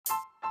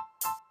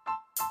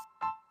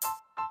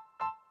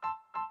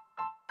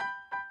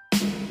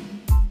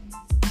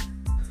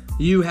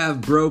You have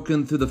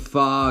broken through the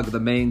fog of the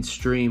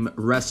mainstream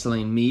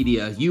wrestling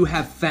media. You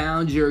have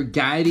found your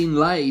guiding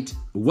light.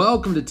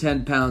 Welcome to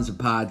 10 Pounds of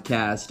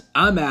Podcast.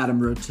 I'm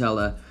Adam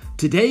Rotella.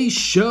 Today's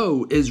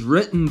show is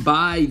written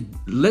by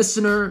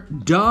listener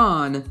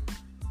Don.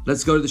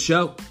 Let's go to the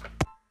show.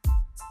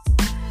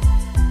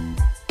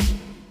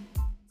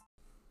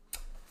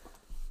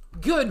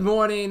 Good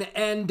morning,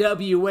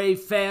 NWA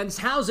fans.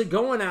 How's it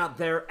going out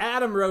there?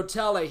 Adam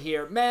Rotella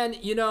here. Man,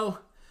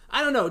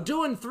 I don't know,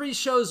 doing 3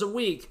 shows a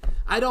week,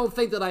 I don't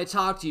think that I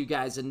talk to you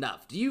guys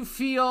enough. Do you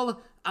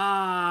feel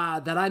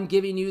that I'm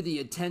giving you the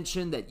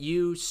attention that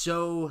you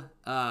so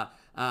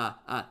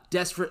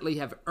desperately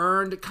have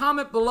earned?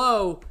 Comment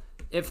below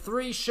if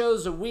 3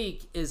 shows a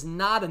week is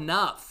not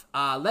enough.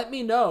 Let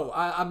me know.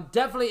 I'm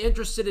definitely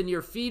interested in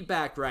your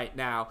feedback right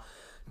now.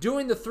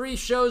 Doing the 3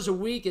 shows a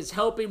week is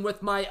helping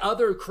with my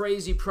other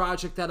crazy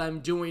project that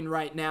I'm doing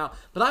right now.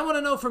 But I want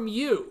to know from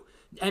you.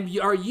 And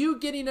are you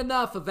getting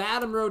enough of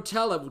Adam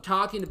Rotella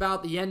talking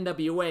about the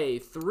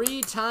NWA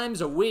 3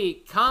 times a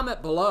week?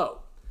 Comment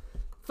below.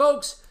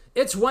 Folks,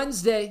 it's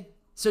Wednesday,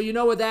 so you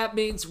know what that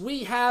means.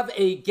 We have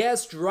a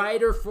guest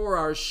writer for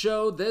our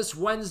show this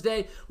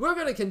Wednesday. We're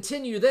going to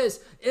continue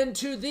this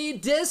into the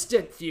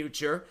distant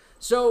future.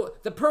 So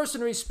the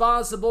person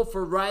responsible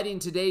for writing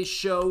today's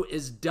show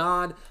is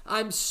Don.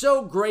 I'm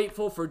so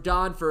grateful for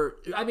Don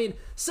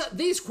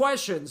these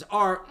questions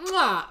are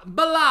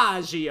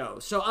Bellagio.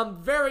 So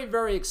I'm very,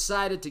 very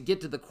excited to get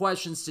to the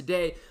questions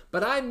today.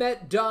 But I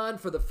met Don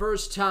for the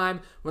first time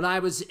when I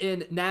was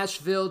in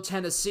Nashville,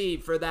 Tennessee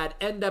for that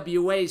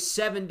NWA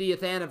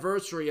 70th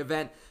anniversary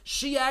event.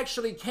 She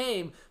actually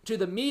came to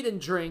the meet and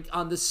drink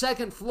on the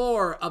 2nd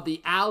floor of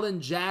the Alan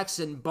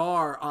Jackson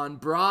Bar on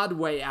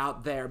Broadway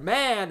out there.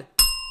 Man,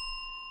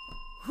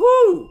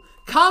 whoo!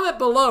 Comment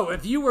below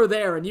if you were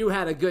there and you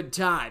had a good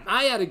time.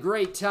 I had a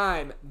great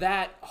time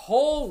that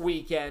whole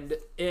weekend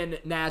in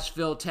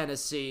Nashville,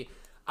 Tennessee.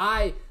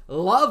 I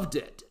loved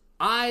it.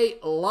 I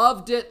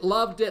loved it,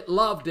 loved it,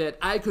 loved it.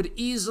 I could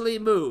easily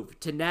move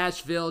to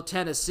Nashville,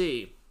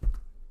 Tennessee.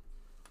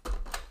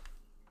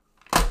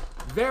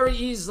 Very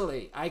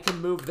easily, I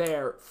can move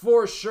there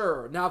for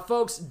sure. Now,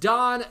 folks,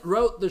 Don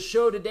wrote the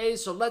show today,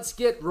 so let's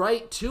get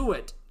right to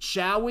it,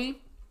 shall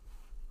we?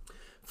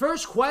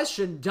 First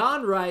question,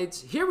 Don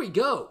writes, here we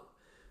go.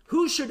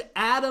 Who should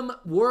Adam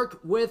work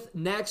with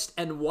next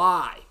and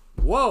why?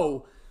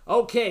 Whoa,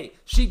 okay,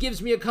 she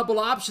gives me a couple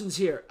options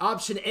here.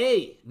 Option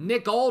A,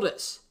 Nick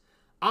Aldis.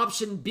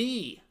 Option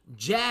B,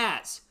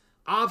 Jazz.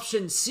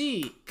 Option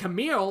C,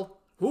 Camille.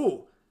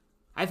 Ooh,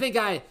 I think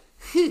I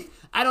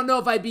don't know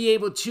if I'd be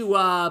able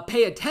to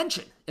pay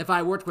attention if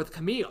I worked with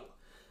Camille.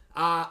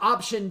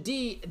 Option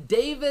D,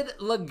 David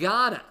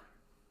Lagana.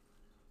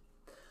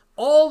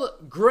 All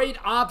great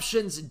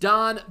options,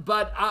 Don,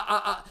 but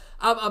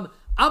I'm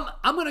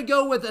going to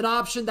go with an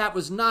option that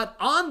was not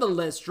on the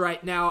list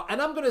right now,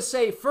 and I'm going to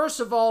say, first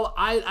of all,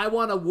 I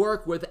want to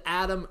work with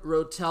Adam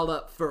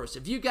Rotella first.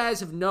 If you guys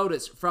have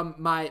noticed from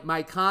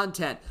my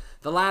content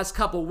the last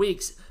couple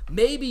weeks,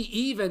 maybe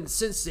even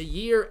since the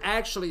year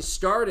actually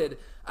started,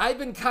 I've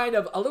been kind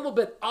of a little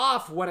bit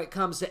off when it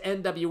comes to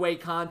NWA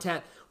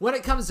content. When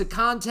it comes to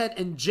content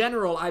in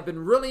general, I've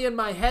been really in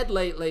my head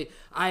lately.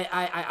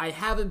 I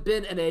haven't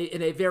been in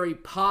a very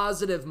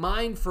positive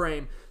mind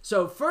frame.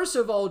 So first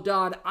of all,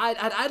 Don,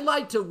 I'd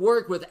like to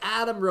work with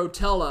Adam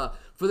Rotella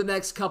for the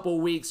next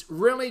couple weeks.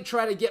 Really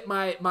try to get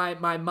my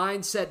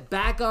mindset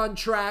back on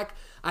track.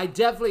 I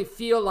definitely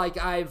feel like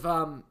I've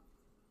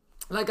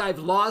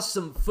lost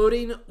some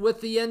footing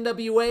with the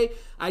NWA.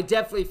 I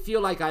definitely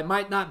feel like I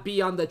might not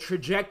be on the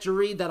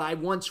trajectory that I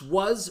once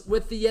was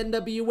with the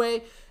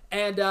NWA.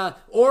 And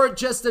or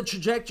just the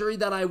trajectory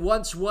that I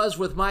once was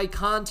with my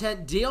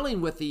content dealing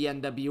with the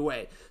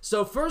NWA.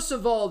 So first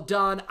of all,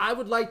 Don, I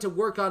would like to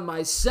work on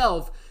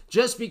myself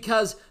just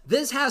because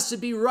this has to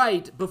be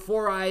right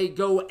before I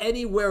go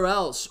anywhere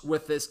else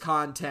with this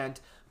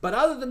content. But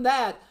other than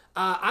that,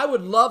 I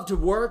would love to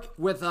work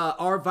with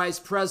our Vice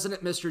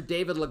President, Mr.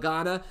 David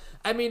Lagana.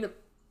 I mean,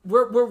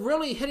 we're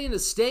really hitting a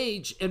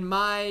stage in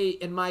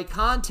my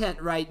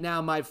content right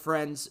now, my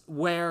friends,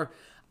 where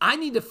I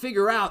need to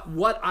figure out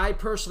what I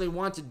personally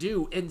want to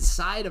do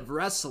inside of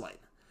wrestling.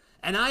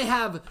 And I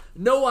have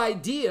no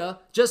idea,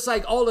 just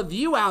like all of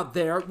you out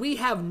there, we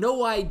have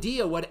no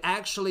idea what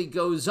actually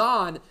goes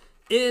on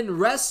in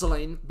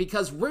wrestling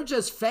because we're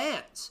just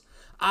fans.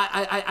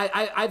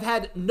 I've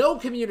had no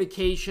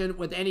communication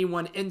with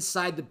anyone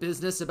inside the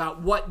business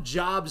about what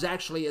jobs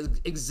actually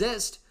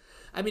exist.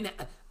 I mean,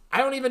 I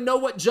don't even know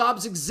what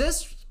jobs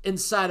exist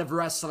inside of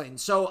wrestling.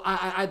 So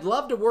I'd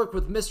love to work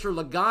with Mr.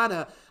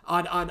 Lagana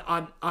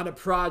on a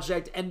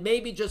project and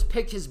maybe just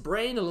pick his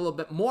brain a little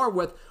bit more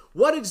with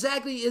what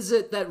exactly is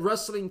it that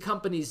wrestling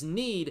companies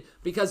need,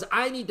 because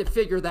I need to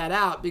figure that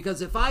out.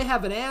 Because if I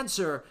have an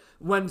answer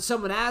when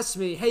someone asks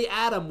me, hey,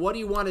 Adam, what do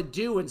you want to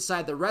do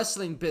inside the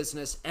wrestling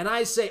business? And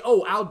I say,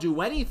 oh, I'll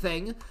do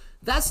anything.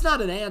 That's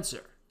not an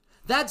answer.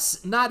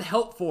 That's not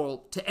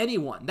helpful to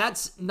anyone.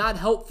 That's not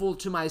helpful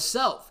to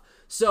myself.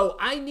 So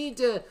I need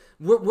to,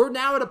 we're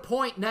now at a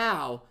point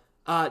now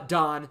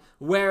Don,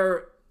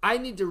 where I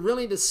need to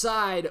really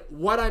decide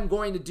what I'm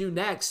going to do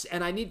next,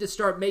 and I need to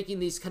start making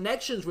these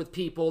connections with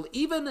people,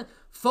 even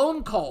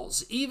phone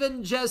calls,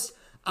 even just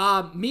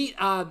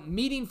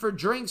meeting for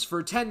drinks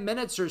for 10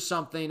 minutes or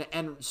something,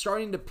 and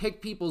starting to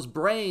pick people's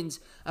brains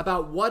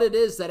about what it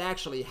is that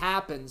actually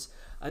happens.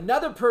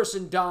 Another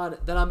person, Don,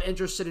 that I'm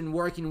interested in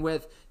working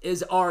with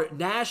is our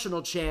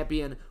national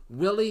champion,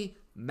 Willie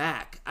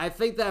Mack. I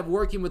think that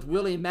working with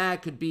Willie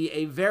Mack could be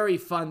a very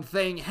fun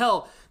thing.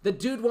 Hell, the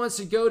dude wants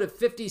to go to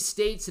 50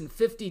 states and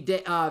 50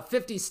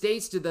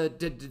 states to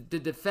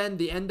defend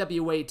the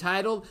NWA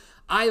title.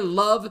 I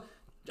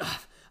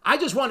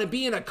just want to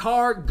be in a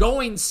car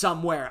going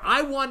somewhere.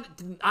 I want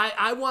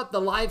the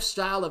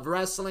lifestyle of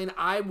wrestling.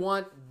 I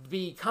want to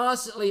be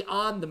constantly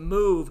on the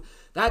move.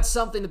 That's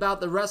something about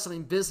the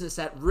wrestling business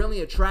that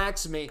really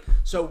attracts me.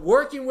 So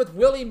working with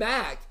Willie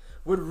Mack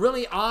would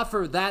really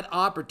offer that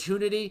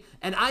opportunity.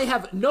 And I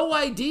have no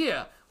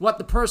idea what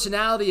the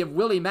personality of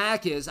Willie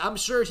Mack is. I'm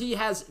sure he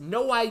has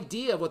no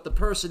idea what the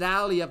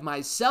personality of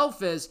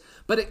myself is,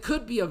 but it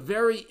could be a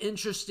very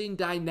interesting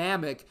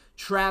dynamic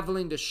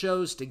traveling to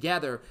shows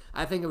together.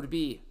 I think it would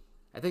be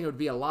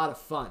a lot of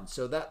fun.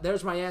 So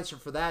there's my answer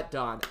for that,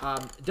 Don.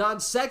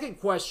 Don's second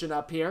question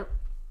up here.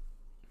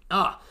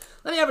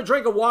 Let me have a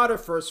drink of water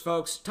first,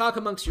 folks. Talk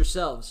amongst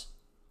yourselves.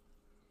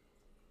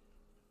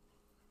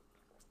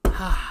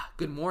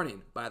 Good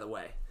morning, by the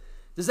way.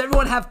 Does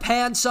everyone have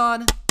pants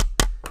on?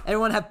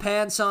 Everyone have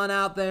pants on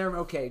out there?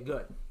 Okay,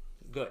 good.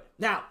 Good.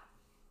 Now,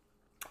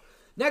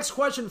 next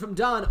question from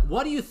Don.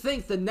 What do you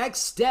think the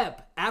next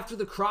step after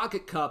the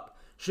Crockett Cup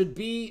should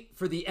be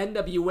for the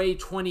NWA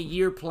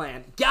 20-year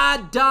plan?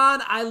 God,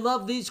 Don, I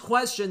love these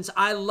questions.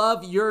 I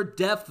love your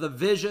depth of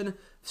vision.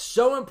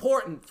 So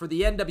important for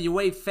the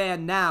NWA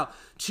fan now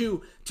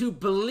to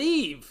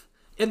believe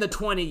in the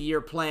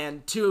 20-year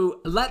plan,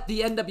 to let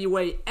the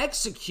NWA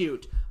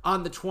execute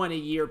on the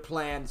 20-year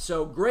plan.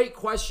 So great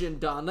question,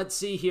 Don. Let's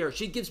see here.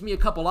 She gives me a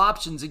couple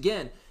options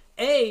again.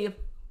 A,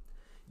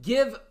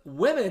 give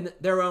women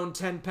their own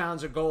 10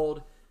 pounds of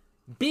gold.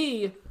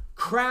 B,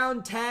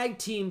 crown tag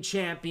team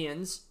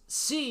champions.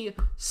 C,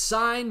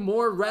 sign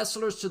more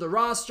wrestlers to the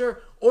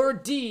roster. Or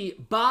D,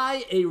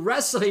 buy a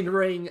wrestling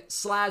ring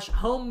 /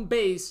 home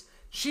base.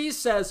 She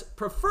says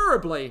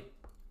preferably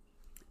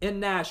in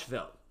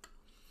Nashville.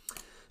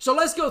 So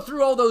let's go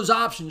through all those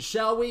options,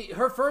 shall we?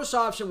 Her first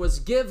option was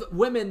give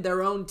women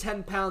their own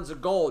 10 pounds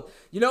of gold.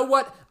 You know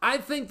what? I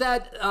think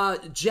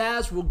that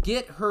Jazz will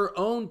get her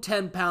own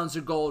 10 pounds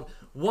of gold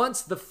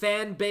once the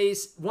fan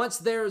base, once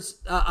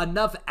there's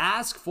enough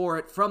ask for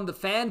it from the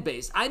fan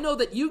base. I know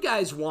that you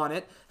guys want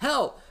it.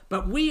 Hell,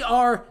 but we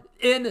are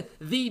in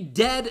the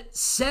dead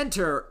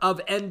center of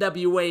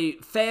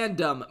NWA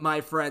fandom, my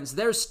friends.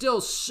 There's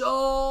still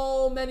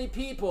so many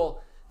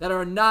people that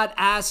are not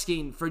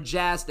asking for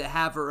Jazz to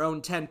have her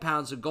own 10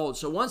 pounds of gold.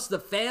 So once the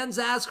fans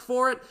ask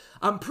for it,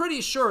 I'm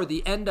pretty sure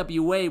the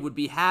NWA would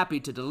be happy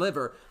to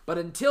deliver. But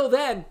until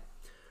then,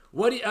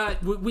 we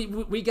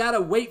gotta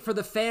wait for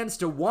the fans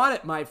to want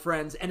it, my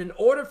friends. And in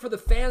order for the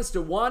fans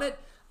to want it,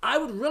 I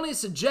would really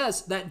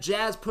suggest that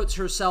Jazz puts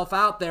herself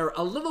out there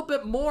a little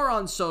bit more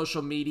on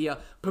social media,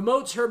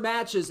 promotes her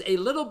matches a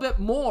little bit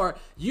more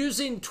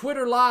using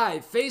Twitter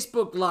Live,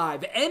 Facebook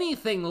Live,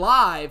 anything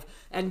live,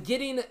 and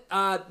getting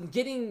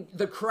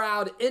the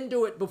crowd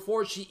into it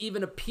before she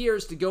even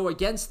appears to go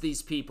against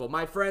these people.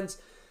 My friends,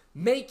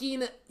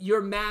 making your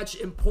match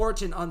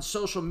important on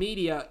social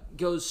media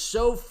goes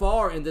so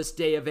far in this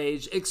day of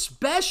age,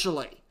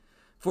 especially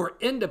for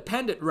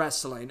independent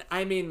wrestling.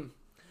 I mean,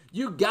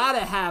 you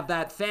gotta have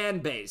that fan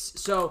base.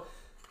 So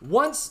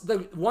once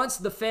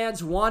the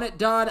fans want it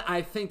done,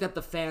 I think that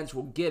the fans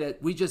will get it.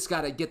 We just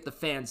gotta get the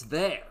fans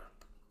there.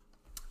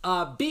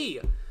 B,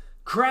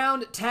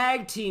 crowned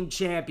tag team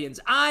champions.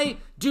 I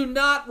do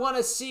not want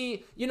to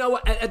see, you know,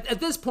 at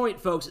this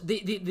point, folks,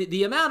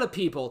 the amount of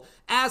people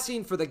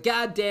asking for the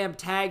goddamn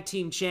tag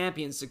team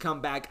champions to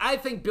come back, I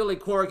think Billy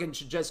Corgan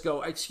should just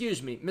go,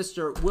 excuse me,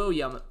 Mr.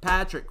 William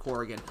Patrick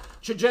Corgan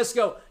should just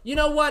go, you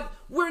know what,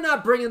 we're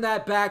not bringing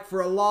that back for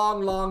a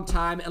long, long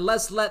time, and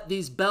let's let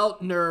these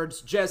belt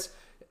nerds just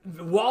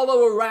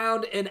wallow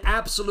around in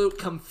absolute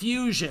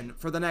confusion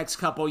for the next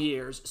couple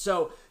years.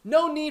 So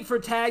no need for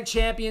tag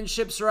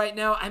championships right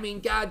now. I mean,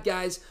 God,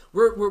 guys,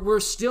 we're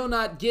still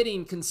not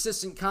getting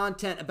consistent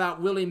content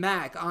about Willie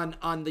Mack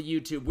on the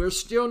YouTube. We're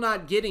still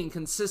not getting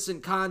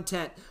consistent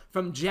content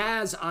from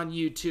Jazz on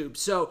YouTube.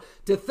 So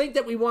to think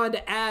that we wanted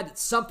to add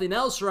something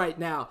else right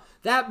now,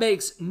 that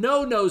makes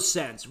no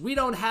sense. We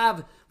don't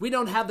have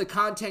the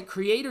content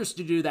creators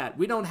to do that.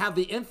 We don't have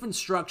the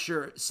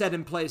infrastructure set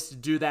in place to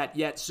do that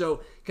yet.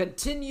 So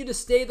continue to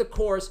stay the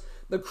course.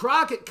 The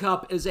Crockett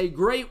Cup is a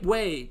great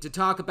way to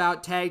talk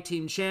about tag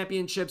team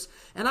championships.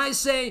 And I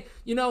say,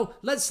 you know,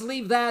 let's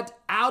leave that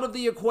out of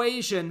the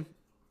equation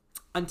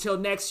until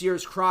next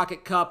year's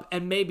Crockett Cup,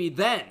 and maybe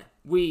then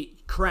we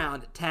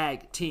crown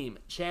tag team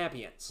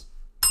champions.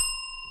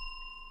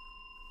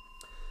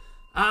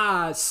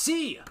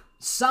 C.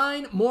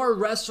 sign more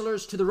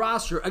wrestlers to the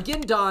roster.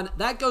 Again, Don,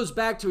 that goes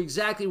back to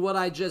exactly what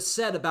I just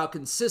said about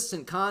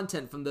consistent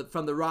content from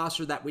the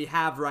roster that we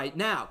have right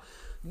now.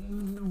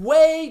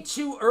 Way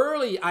too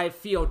early, I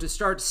feel, to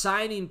start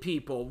signing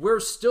people.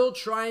 We're still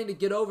trying to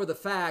get over the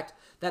fact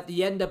that the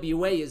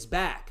NWA is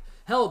back.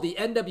 Hell, the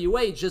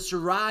NWA just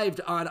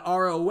arrived on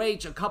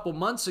ROH a couple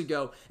months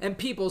ago, and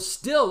people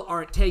still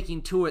aren't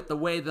taking to it the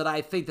way that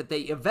I think that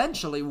they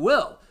eventually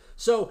will.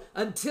 So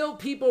until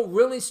people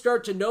really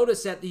start to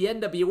notice that the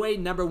NWA,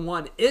 number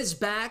one, is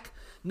back,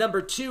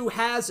 number two,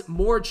 has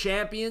more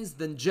champions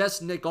than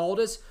just Nick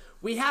Aldis,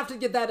 we have to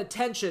get that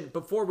attention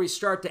before we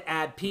start to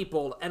add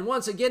people. And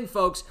once again,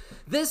 folks,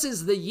 this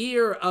is the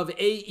year of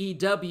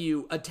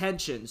AEW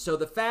attention. So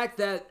the fact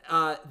that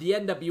the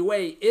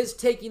NWA is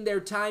taking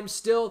their time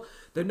still,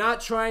 they're not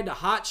trying to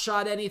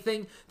hotshot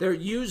anything. They're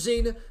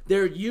using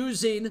Marty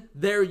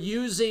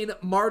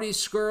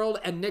Scurll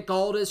and Nick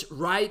Aldis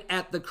right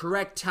at the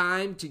correct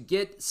time to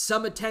get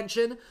some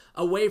attention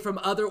away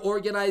from other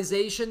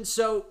organizations.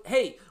 So,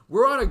 hey,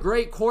 we're on a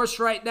great course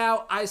right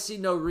now. I see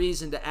no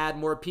reason to add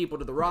more people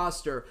to the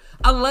roster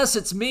unless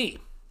it's me.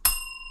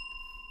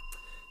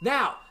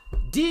 Now,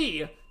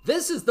 D,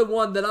 this is the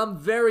one that I'm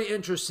very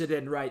interested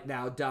in right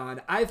now,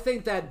 Don. I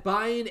think that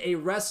buying a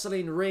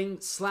wrestling ring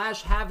 /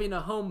 having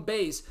a home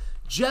base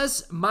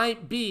just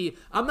might be,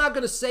 I'm not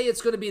going to say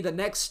it's going to be the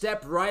next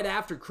step right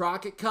after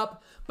Crockett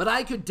Cup, but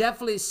I could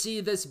definitely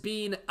see this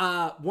being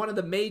one of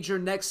the major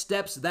next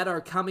steps that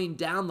are coming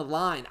down the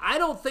line. I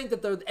don't think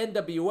that the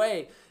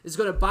NWA is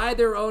going to buy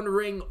their own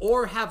ring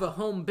or have a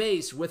home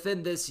base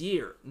within this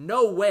year.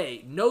 No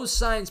way. No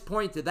signs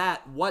point to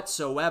that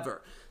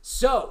whatsoever.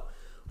 So,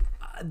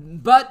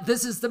 but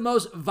this is the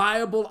most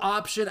viable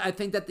option I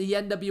think that the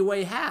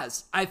NWA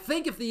has. I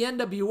think if the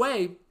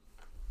NWA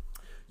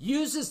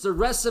uses the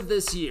rest of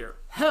this year,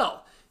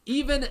 hell,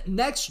 even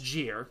next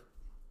year,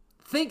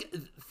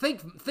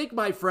 think,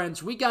 my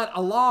friends,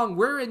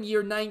 we're in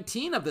year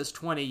 19 of this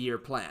 20-year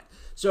plan.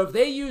 So if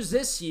they use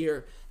this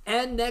year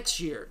and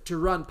next year to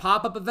run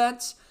pop-up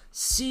events,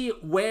 see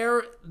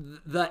where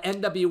the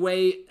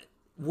NWA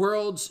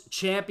World's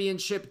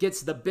Championship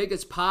gets the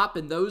biggest pop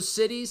in those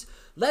cities,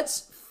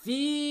 let's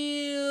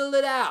feel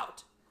it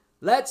out.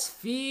 Let's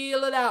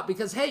feel it out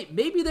because, hey,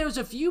 maybe there's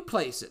a few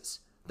places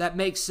that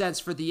make sense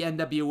for the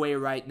NWA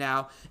right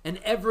now, and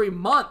every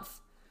month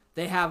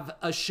they have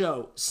a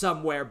show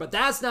somewhere, but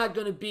that's not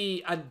going to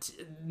be,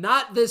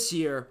 not this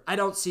year. I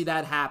don't see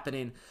that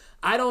happening.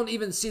 I don't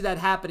even see that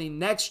happening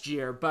next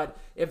year, but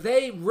if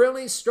they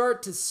really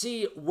start to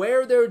see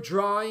where they're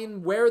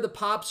drawing, where the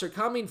pops are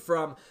coming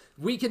from,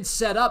 we can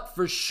set up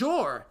for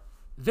sure,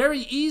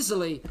 very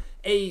easily,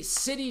 a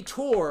city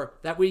tour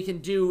that we can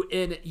do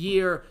in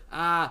year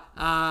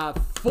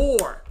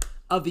 4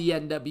 of the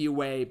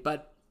NWA,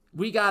 but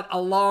we got a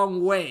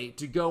long way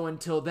to go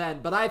until then.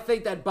 But I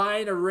think that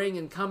buying a ring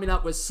and coming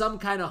up with some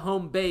kind of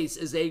home base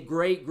is a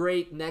great,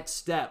 great next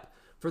step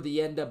for the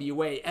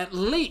NWA. At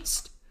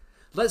least,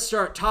 let's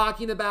start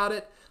talking about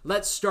it.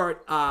 Let's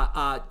start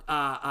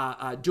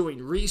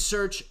doing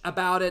research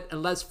about it,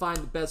 and let's find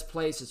the best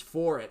places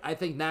for it. I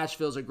think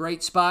Nashville's a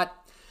great spot.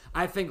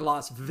 I think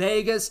Las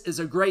Vegas is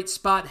a great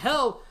spot.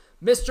 Hell,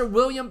 Mr.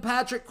 William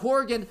Patrick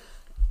Corgan,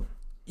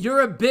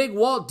 you're a big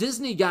Walt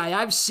Disney guy.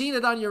 I've seen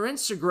it on your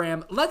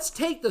Instagram. Let's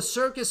take the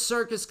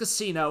Circus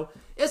Casino.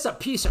 It's a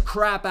piece of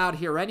crap out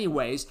here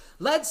anyways.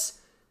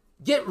 Let's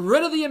get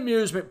rid of the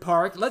amusement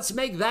park. Let's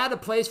make that a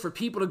place for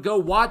people to go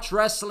watch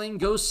wrestling,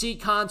 go see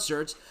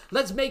concerts.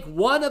 Let's make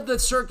one of the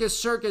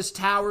Circus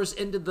towers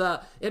into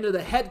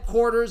the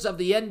headquarters of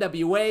the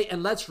NWA,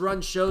 and let's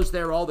run shows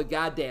there all the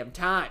goddamn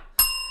time.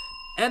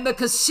 And the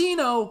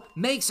casino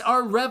makes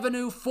our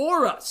revenue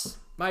for us.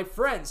 My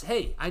friends,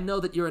 hey, I know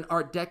that you're an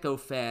Art Deco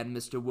fan,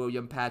 Mr.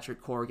 William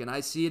Patrick Corgan.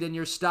 I see it in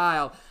your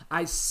style.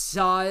 I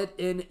saw it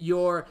in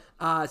your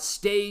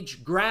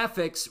stage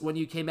graphics when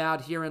you came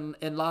out here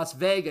in Las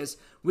Vegas.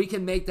 We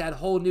can make that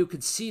whole new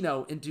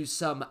casino into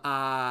some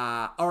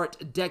Art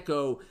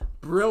Deco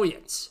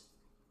brilliance.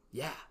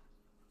 Yeah,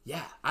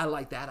 I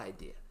like that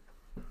idea.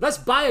 Let's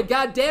buy a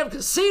goddamn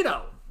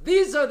casino.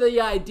 These are the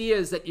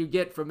ideas that you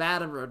get from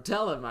Adam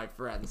Rotella, my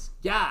friends.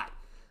 God,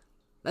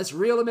 let's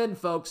reel them in,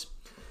 folks.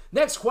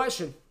 Next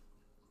question.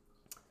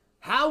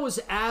 How was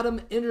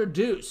Adam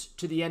introduced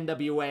to the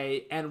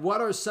NWA, and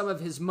what are some of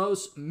his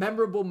most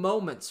memorable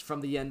moments from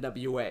the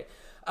NWA?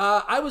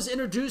 I was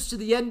introduced to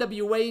the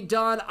NWA,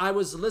 Don. I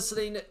was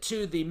listening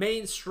to the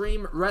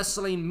mainstream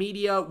wrestling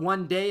media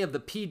one day of the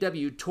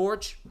PW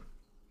Torch.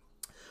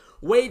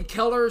 Wade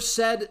Keller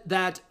said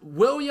that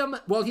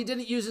he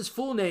didn't use his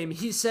full name.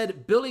 He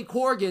said Billy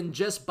Corgan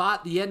just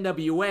bought the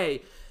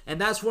NWA. And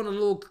that's when a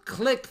little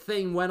click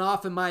thing went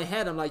off in my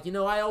head. I'm like,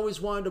 I always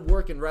wanted to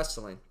work in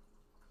wrestling.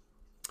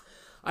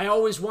 I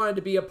always wanted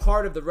to be a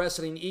part of the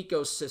wrestling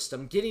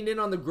ecosystem. Getting in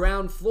on the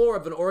ground floor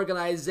of an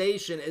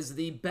organization is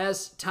the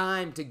best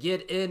time to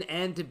get in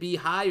and to be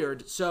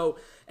hired. So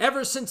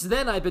ever since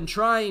then, I've been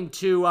trying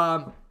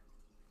to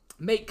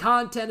make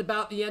content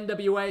about the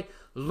NWA,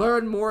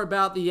 learn more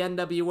about the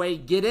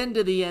NWA, get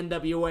into the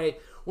NWA.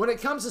 when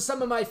it comes to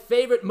some of my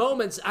favorite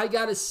moments, I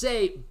gotta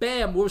say,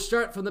 bam, we'll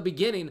start from the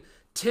beginning.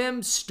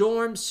 Tim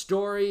Storm's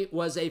story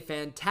was a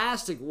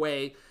fantastic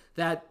way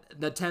that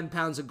the 10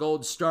 pounds of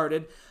gold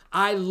started.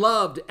 I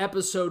loved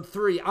episode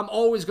 3. I'm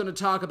always going to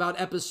talk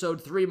about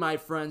episode 3, my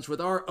friends, with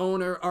our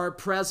owner, our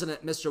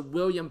president, Mr.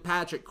 William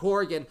Patrick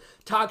Corrigan,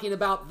 talking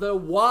about the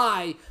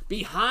why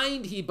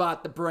behind he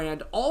bought the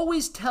brand.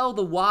 Always tell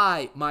the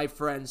why, my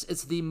friends.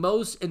 It's the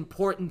most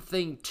important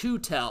thing to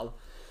tell.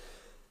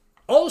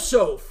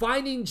 Also,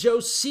 finding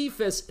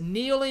Josephus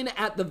kneeling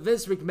at the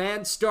Vince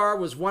McMahon star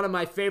was one of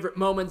my favorite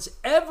moments.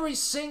 Every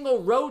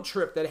single road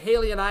trip that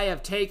Haley and I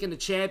have taken to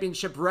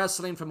Championship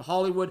Wrestling from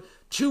Hollywood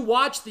to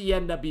watch the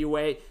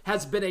NWA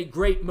has been a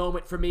great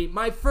moment for me.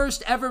 My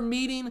first ever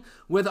meeting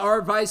with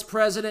our Vice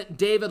President,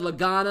 David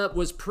Lagana,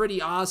 was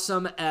pretty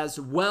awesome as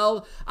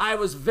well. I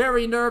was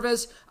very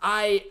nervous.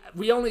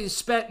 We only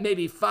spent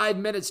maybe 5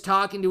 minutes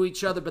talking to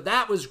each other, but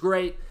that was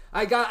great.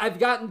 I've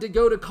gotten to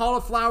go to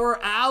Cauliflower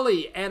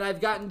Alley, and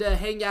I've gotten to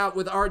hang out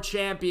with our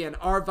champion,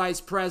 our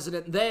vice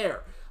president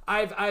there.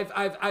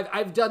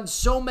 I've done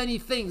so many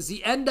things.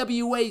 The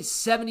NWA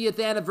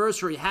 70th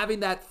anniversary, having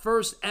that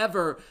first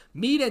ever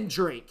meet and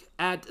drink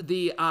at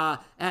the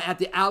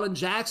Alan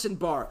Jackson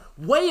bar,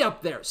 way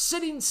up there,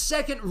 sitting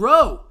second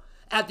row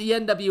at the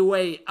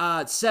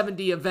NWA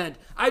 70 event.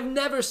 I've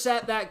never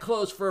sat that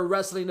close for a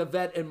wrestling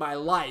event in my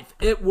life.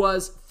 It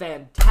was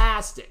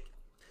fantastic.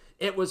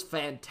 It was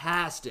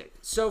fantastic.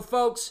 So,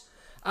 folks,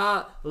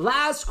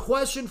 last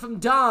question from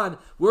Don.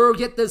 We'll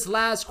get this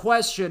last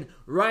question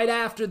right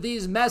after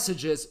these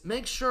messages.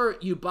 Make sure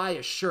you buy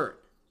a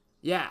shirt.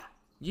 Yeah,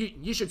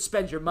 you should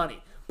spend your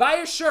money. Buy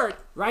a shirt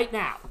right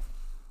now.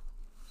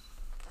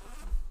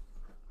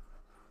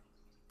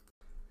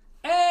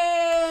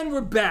 And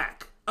we're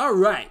back. All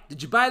right.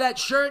 Did you buy that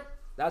shirt?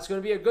 That's going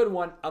to be a good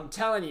one. I'm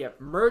telling you,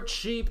 Merch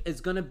Sheep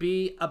is going to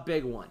be a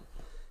big one.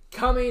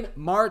 Coming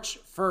March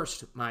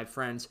 1st, my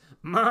friends.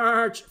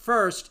 March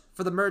 1st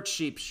for the Merch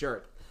Sheep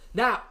shirt.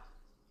 Now,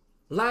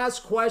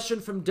 last question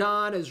from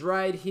Don is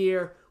right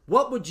here.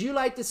 What would you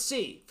like to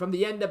see from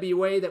the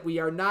NWA that we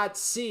are not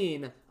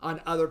seeing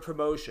on other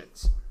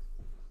promotions?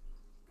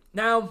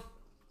 Now,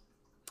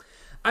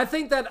 I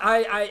think that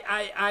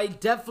I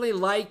definitely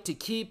like to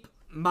keep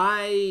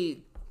my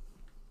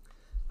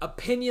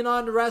opinion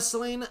on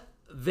wrestling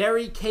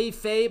very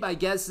kayfabe, I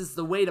guess is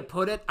the way to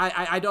put it.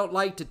 I don't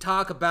like to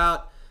talk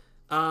about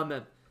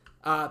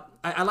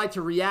I like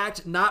to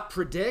react, not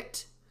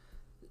predict.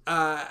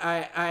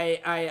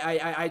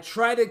 I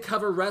try to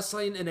cover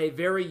wrestling in a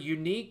very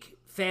unique,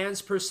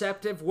 fans'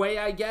 perceptive way,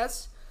 I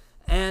guess.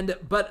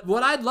 But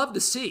what I'd love to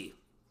see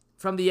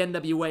from the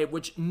NWA,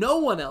 which no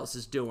one else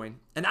is doing,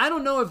 and I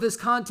don't know if this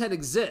content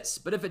exists,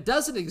 but if it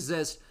doesn't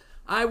exist,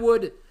 I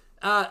would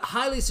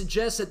highly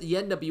suggest that the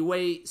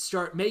NWA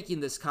start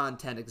making this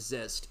content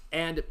exist.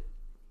 And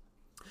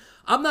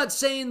I'm not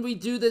saying we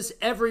do this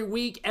every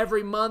week,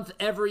 every month,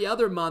 every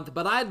other month,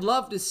 but I'd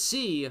love to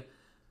see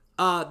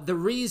the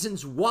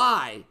reasons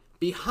why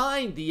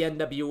behind the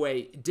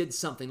NWA did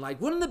something. Like,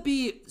 wouldn't it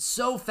be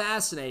so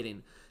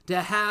fascinating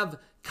to have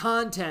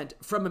content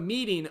from a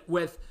meeting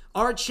with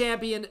our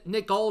champion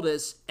Nick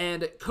Aldis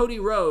and Cody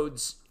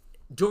Rhodes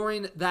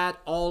during that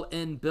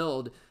All-In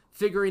build,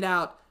 figuring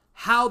out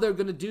how they're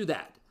going to do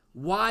that,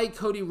 why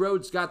Cody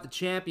Rhodes got the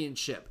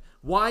championship,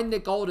 why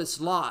Nick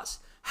Aldis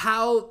lost,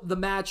 how the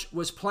match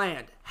was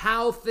planned,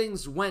 how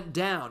things went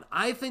down.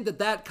 I think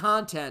that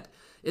content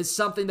is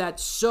something that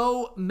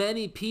so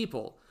many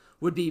people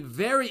would be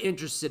very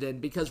interested in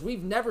because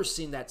we've never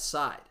seen that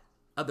side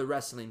of the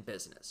wrestling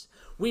business.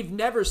 We've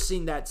never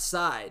seen that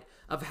side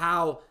of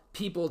how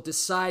people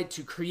decide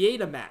to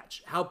create a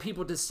match, how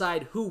people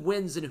decide who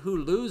wins and who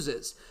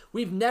loses.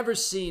 We've never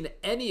seen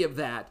any of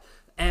that.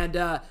 And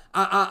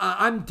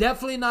I'm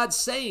definitely not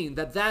saying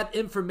that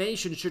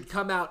information should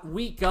come out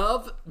week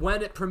of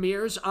when it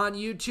premieres on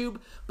YouTube,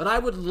 but I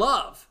would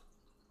love,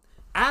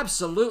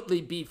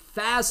 absolutely be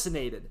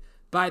fascinated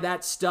by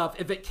that stuff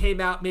if it came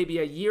out maybe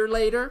a year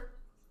later.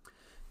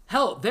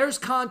 Hell, there's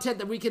content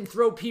that we can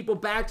throw people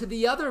back to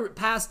the other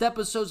past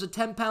episodes of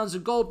 10 Pounds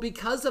of Gold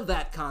because of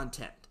that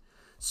content.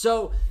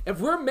 So if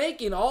we're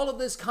making all of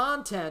this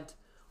content,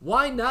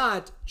 why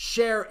not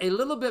share a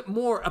little bit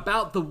more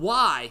about the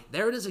why?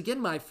 There it is again,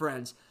 my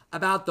friends,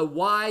 about the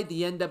why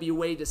the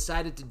NWA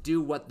decided to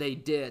do what they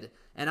did.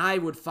 And I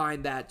would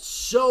find that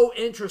so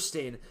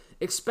interesting,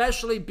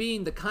 especially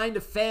being the kind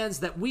of fans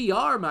that we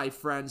are, my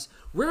friends.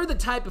 We're the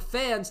type of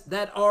fans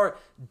that are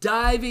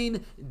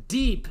diving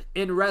deep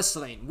in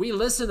wrestling. We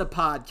listen to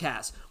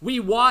podcasts. We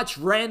watch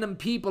random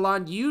people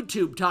on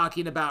YouTube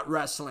talking about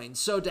wrestling.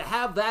 So to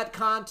have that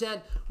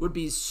content would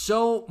be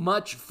so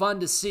much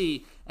fun to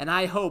see. And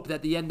I hope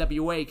that the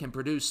NWA can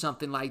produce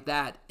something like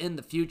that in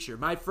the future.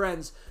 My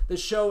friends, the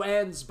show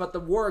ends, but the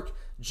work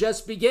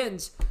just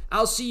begins.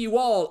 I'll see you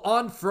all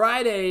on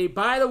Friday.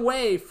 By the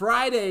way,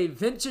 Friday,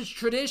 Vintage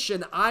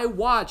Tradition, I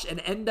watch an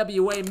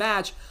NWA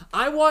match.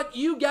 I want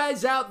you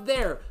guys out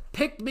there,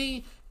 pick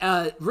me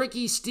a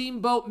Ricky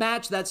Steamboat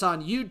match that's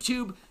on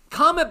YouTube.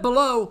 Comment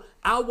below.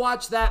 I'll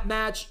watch that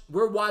match.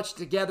 We're watched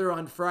together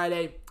on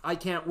Friday. I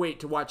can't wait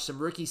to watch some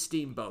Ricky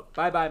Steamboat.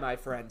 Bye-bye, my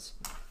friends.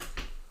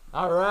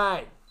 All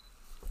right.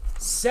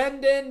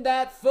 Send in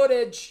that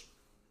footage.